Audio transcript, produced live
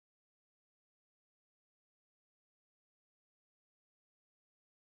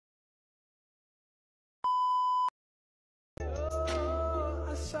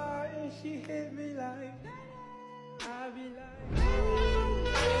be like,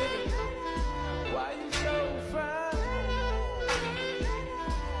 why you so fine?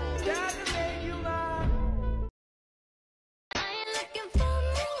 Gotta make you mine. I ain't looking for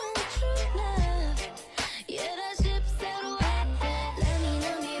more true love. Yeah, that ship said away. Let me,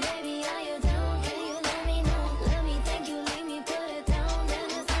 baby, are you down? Can you let me know? Let me thank you, leave me, put it down. Then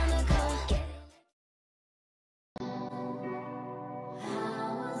it's on the call. How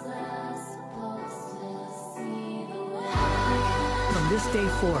was I supposed to see the way? From this day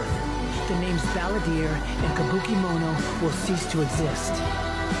forth, the names Balladeer and Kabuki Mono will cease to exist.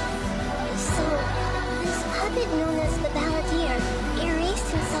 So, this puppet known as the Balladeer erased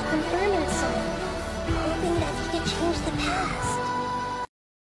himself from Furman's soul, hoping that he could change the past.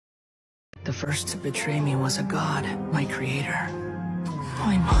 The first to betray me was a god, my creator,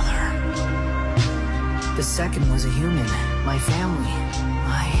 my mother. The second was a human, my family,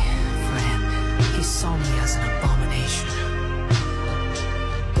 my friend. He saw me as an abomination.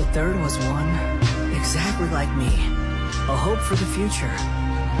 The third was one exactly like me, a hope for the future.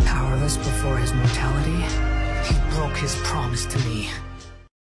 Powerless before his mortality, he broke his promise to me.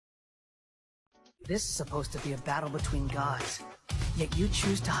 This is supposed to be a battle between gods, yet you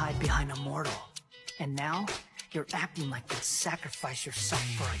choose to hide behind a mortal. And now, you're acting like you'd sacrifice yourself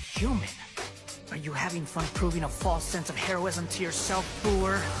for a human. Are you having fun proving a false sense of heroism to yourself,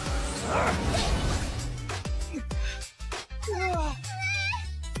 Boor?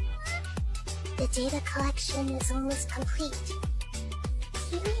 The data collection is almost complete.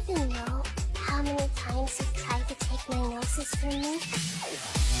 Do you even know how many times you've tried to take my gnosis from me?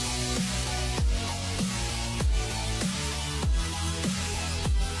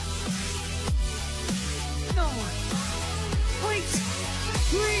 No! Wait!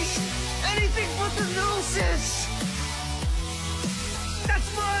 Please! Anything but the gnosis! That's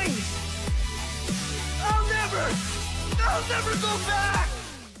mine! I'll never go back!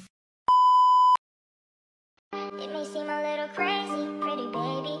 It may seem a little crazy, pretty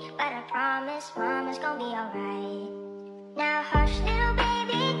baby, but I promise Mama's gonna be alright. Now hush, little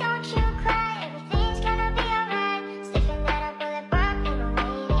baby, don't you cry. Everything's gonna be alright. Stiffen that up, pull it back, little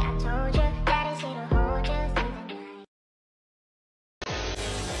lady. I told you, Daddy's here to hold you through the night.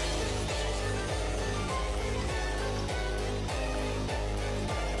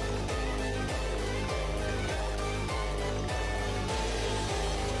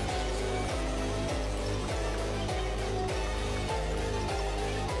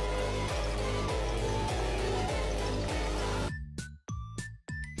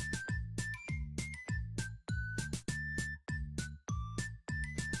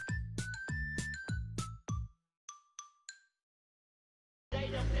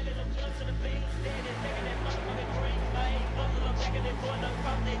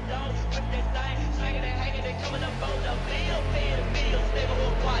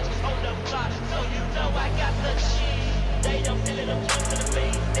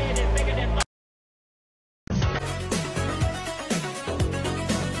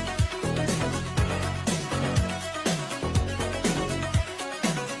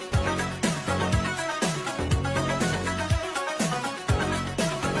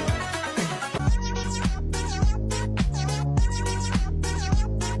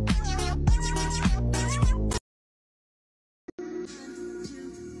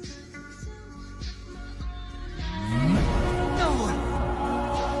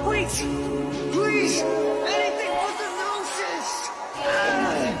 Please! Anything but the gnosis!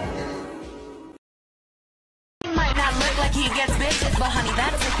 He might not look like he gets bitches, but honey,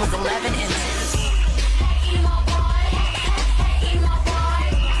 that dick was 11 inches.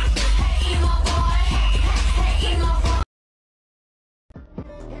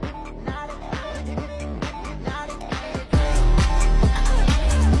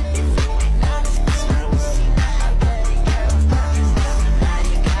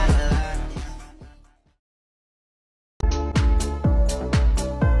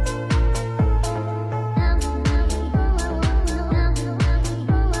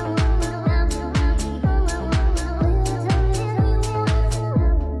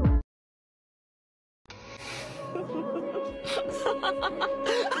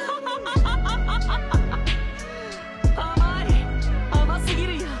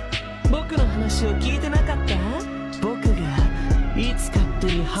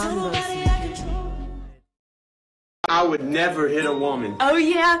 I would never hit a woman. Oh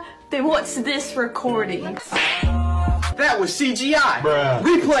yeah? Then what's this recording? That was CGI. Bruh.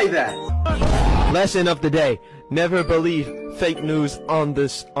 Replay that. Lesson of the day: never believe fake news on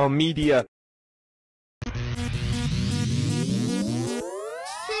media.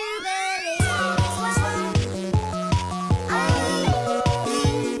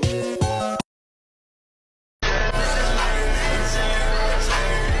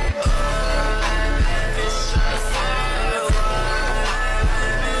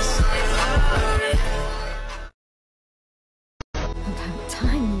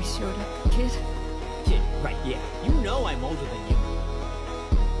 time you showed up, kid. Kid, right, yeah. You know I'm older than you.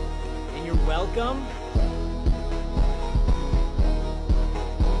 And you're welcome.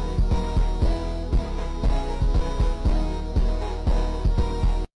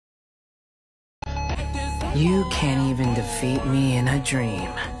 You can't even defeat me in a dream.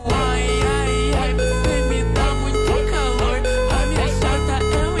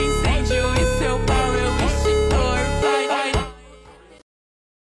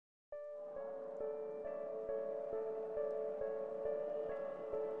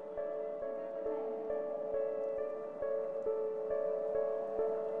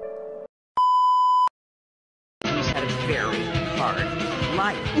 He's had a very hard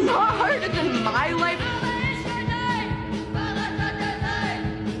life. Not harder than my life.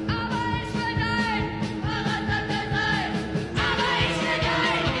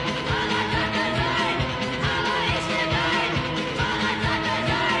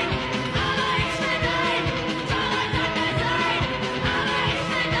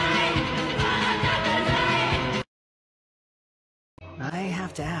 I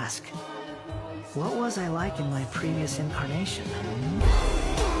have to ask, what was I like in my previous incarnation?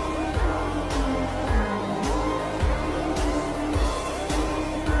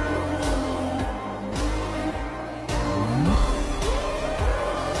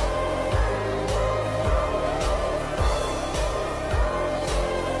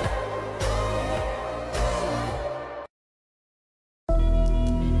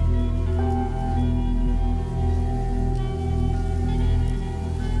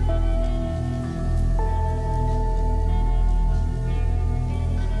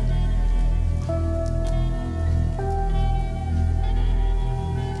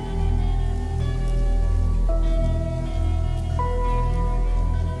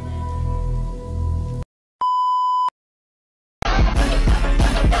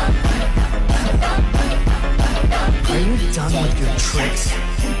 Are you done with your tricks?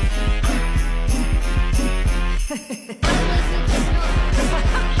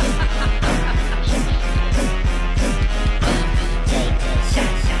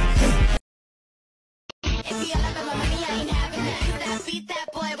 If you all about my money, I ain't having that. Beat that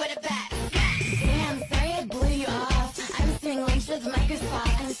boy with a bat. Damn, sorry I blew you off. I'm sitting links with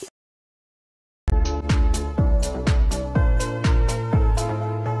Microsoft.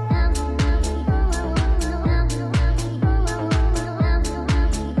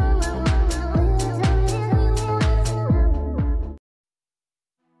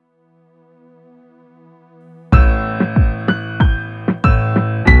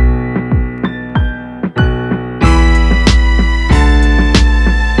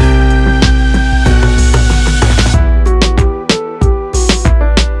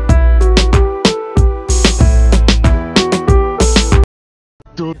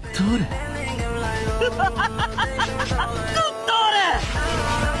 Dottore!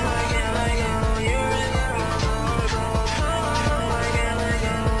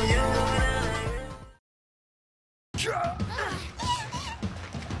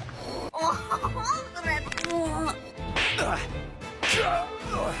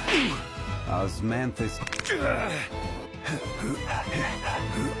 Osmanthus.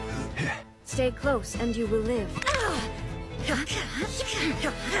 Stay close and you will live. This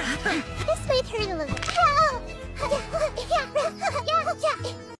might hurt a little.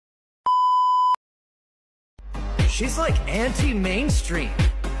 She's like anti-mainstream.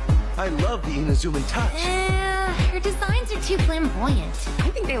 I love the Inazuman touch. Her designs are too flamboyant. I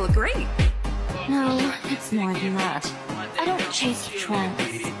think they look great. No, it's more than that. I don't chase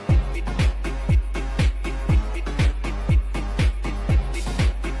trends.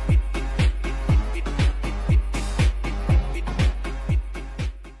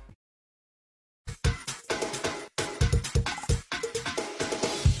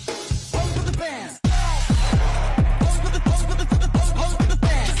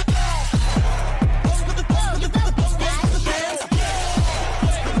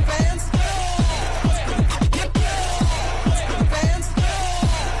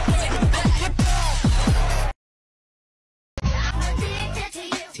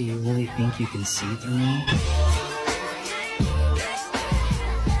 Do you really think you can see through me?